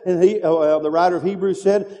said? And the writer of Hebrews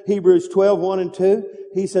said, Hebrews 12, 1 and 2.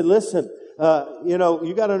 He said, listen,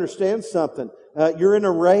 you got to understand something. You're in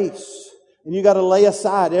a race. And you got to lay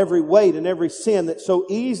aside every weight and every sin that so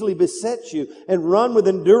easily besets you and run with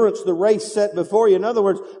endurance the race set before you. In other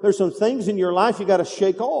words, there's some things in your life you got to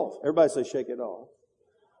shake off. Everybody say, shake it off.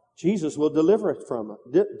 Jesus will deliver us from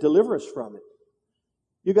it.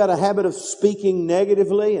 You got a habit of speaking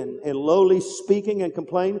negatively and lowly speaking and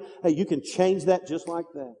complaining. Hey, you can change that just like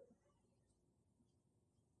that.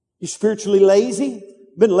 You spiritually lazy?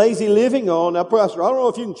 Been lazy living? Oh, now, Pastor, I don't know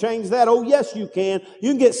if you can change that. Oh, yes, you can. You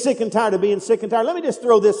can get sick and tired of being sick and tired. Let me just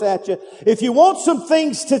throw this at you. If you want some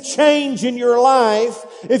things to change in your life,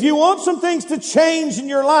 there's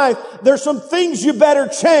some things you better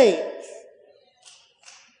change.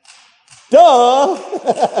 Duh.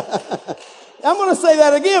 I'm going to say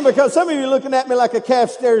that again because some of you are looking at me like a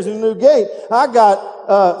calf stares in a new gate. I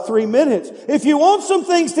got 3 minutes. If you want some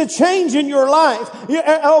things to change in your life,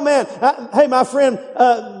 hey, my friend,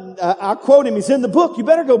 I quote him. He's in the book. You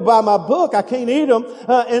better go buy my book. I can't eat them.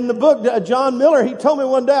 In the book, John Miller, he told me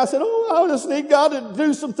one day, I said, I just need God to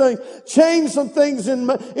do some things, change some things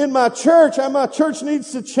in my church. My church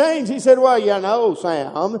needs to change. He said, well,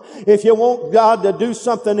 Sam, if you want God to do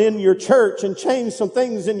something in your church and change some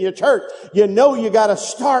things in your church, you got to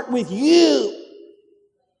start with you.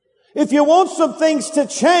 If you want some things to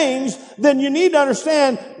change, then you need to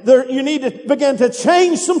understand you need to begin to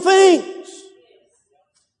change some things.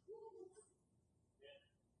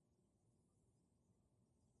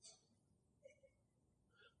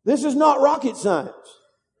 This is not rocket science.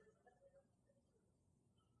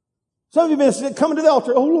 Some of you have been coming to the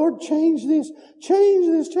altar, oh Lord, change this.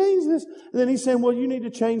 And then He's saying, well, you need to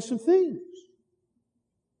change some things.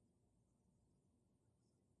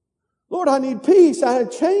 Lord, I need peace. I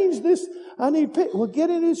had changed this. I need peace. Well, get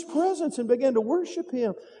in His presence and begin to worship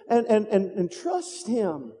Him and trust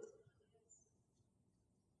Him.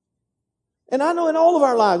 And I know in all of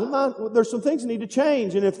our lives, there's some things that need to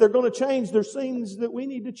change. And if they're going to change, there's things that we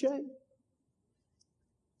need to change.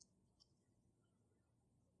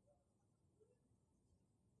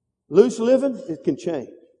 Loose living, it can change.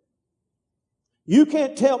 You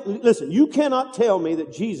cannot tell me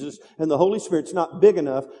that Jesus and the Holy Spirit's not big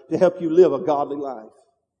enough to help you live a godly life.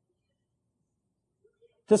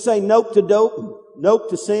 To say nope to dope, nope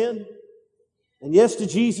to sin, and yes to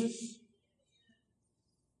Jesus.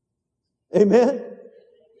 Amen.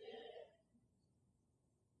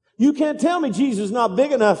 You can't tell me Jesus is not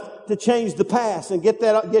big enough to change the past and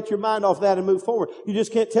get your mind off that and move forward. You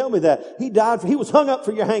just can't tell me that. He was hung up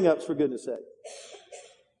for your hang-ups, for goodness sake.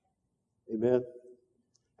 Amen.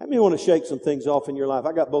 How many want to shake some things off in your life?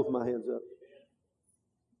 I got both my hands up.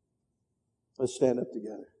 Let's stand up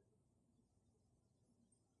together.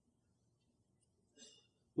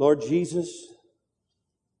 Lord Jesus,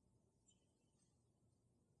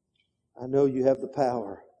 I know you have the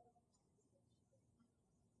power.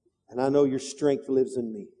 And I know your strength lives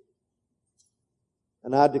in me.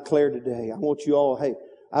 And I declare today, I want you all, hey,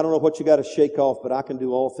 I don't know what you got to shake off, but I can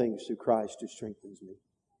do all things through Christ who strengthens me.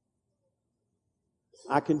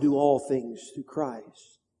 I can do all things through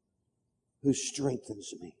Christ who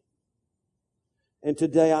strengthens me. And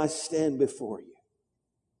today I stand before you.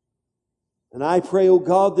 And I pray, oh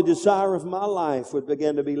God, the desire of my life would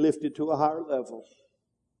begin to be lifted to a higher level.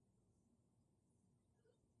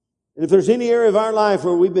 And if there's any area of our life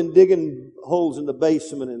where we've been digging holes in the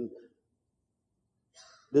basement and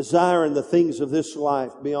desiring the things of this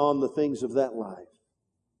life beyond the things of that life,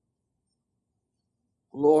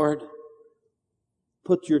 Lord,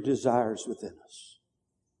 put your desires within us.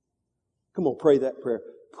 Come on, pray that prayer.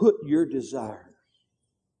 Put your desires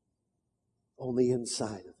on the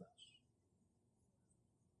inside of us.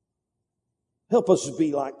 Help us to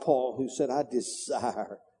be like Paul, who said, I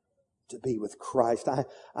desire to be with Christ.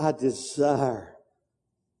 I desire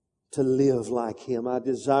to live like Him. I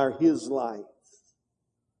desire His life.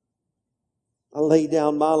 I lay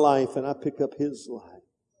down my life and I pick up His life.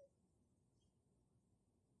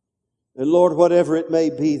 And Lord, whatever it may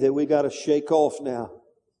be that we got to shake off now,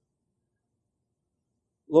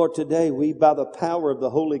 Lord, today we, by the power of the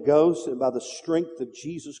Holy Ghost and by the strength of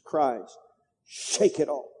Jesus Christ, shake it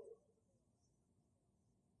off.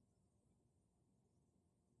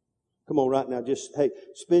 Come on, right now,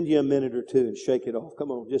 spend you a minute or two and shake it off.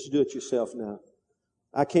 Come on, just do it yourself now.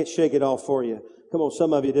 I can't shake it off for you. Come on,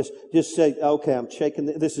 some of you just say, okay, I'm shaking.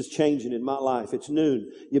 This is changing in my life. It's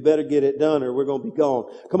noon. You better get it done or we're going to be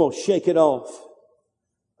gone. Come on, shake it off.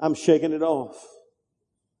 I'm shaking it off.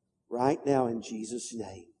 Right now in Jesus'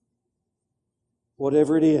 name.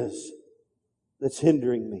 Whatever it is that's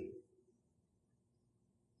hindering me.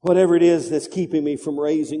 Whatever it is that's keeping me from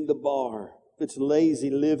raising the bar. If it's lazy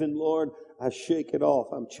living, Lord, I shake it off.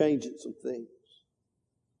 I'm changing some things.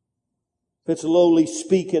 If it's lowly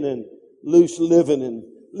speaking and loose living and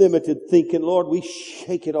limited thinking, Lord, we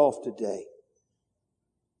shake it off today.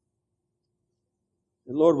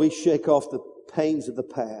 And Lord, we shake off the pains of the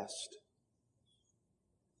past.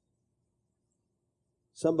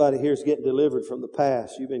 Somebody here is getting delivered from the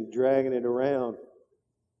past. You've been dragging it around.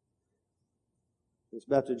 It's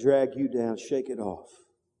about to drag you down. Shake it off.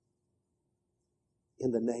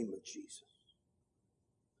 In the name of Jesus.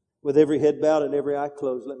 With every head bowed and every eye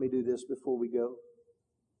closed, let me do this before we go.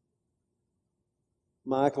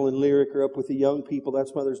 Michael and Lyric are up with the young people.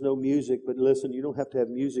 That's why there's no music. But listen, you don't have to have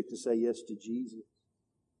music to say yes to Jesus.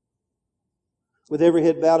 With every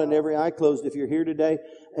head bowed and every eye closed, if you're here today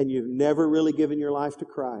and you've never really given your life to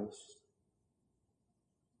Christ,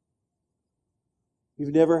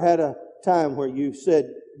 you've never had a time where you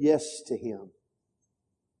said yes to Him,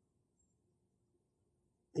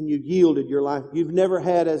 and you yielded your life. You've never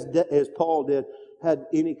had, as Paul did, had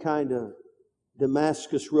any kind of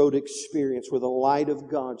Damascus Road experience where the light of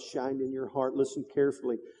God shined in your heart. Listen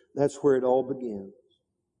carefully. That's where it all begins.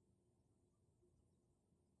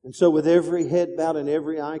 And so with every head bowed and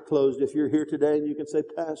every eye closed, if you're here today and you can say,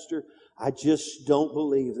 Pastor, I just don't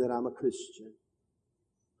believe that I'm a Christian.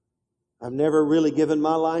 I've never really given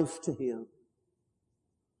my life to Him.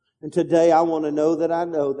 And today I want to know that I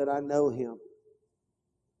know Him.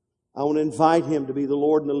 I want to invite Him to be the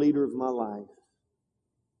Lord and the leader of my life.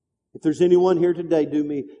 If there's anyone here today,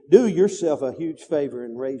 do yourself a huge favor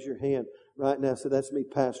and raise your hand right now. So that's me,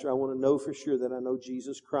 Pastor. I want to know for sure that I know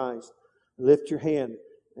Jesus Christ. Lift your hand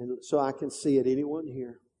and so I can see it. Anyone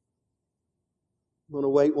here? I'm going to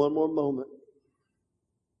wait one more moment.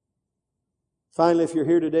 Finally, if you're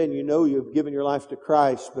here today and you know you've given your life to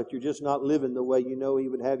Christ, but you're just not living the way you know He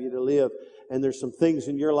would have you to live, and there's some things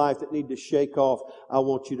in your life that need to shake off, I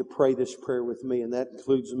want you to pray this prayer with me, and that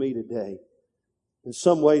includes me today. In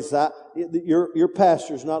some ways, your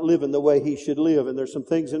pastor's not living the way he should live, and there's some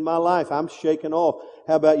things in my life I'm shaking off.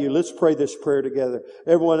 How about you? Let's pray this prayer together.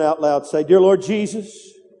 Everyone out loud say, Dear Lord Jesus,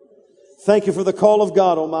 thank You for the call of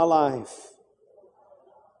God on my life.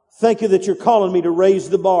 Thank You that You're calling me to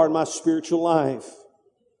raise the bar in my spiritual life.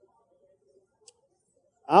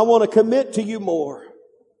 I want to commit to You more.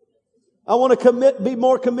 I want to be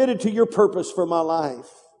more committed to Your purpose for my life.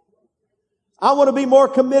 I want to be more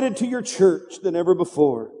committed to Your church than ever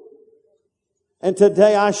before. And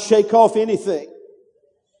today I shake off anything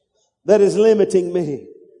that is limiting me,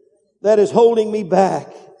 that is holding me back,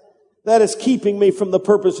 that is keeping me from the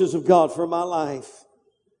purposes of God for my life.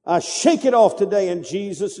 I shake it off today in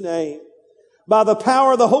Jesus' name. By the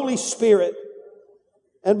power of the Holy Spirit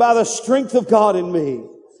and by the strength of God in me,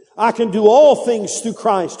 I can do all things through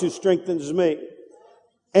Christ who strengthens me.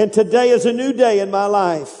 And today is a new day in my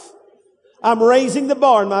life. I'm raising the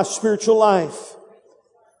bar in my spiritual life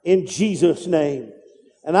in Jesus' name.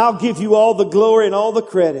 And I'll give You all the glory and all the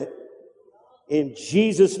credit. In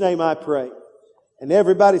Jesus' name I pray. And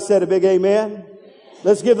everybody said a big amen.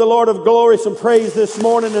 Let's give the Lord of glory some praise this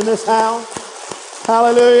morning in this house.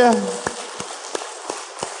 Hallelujah.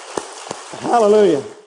 Hallelujah.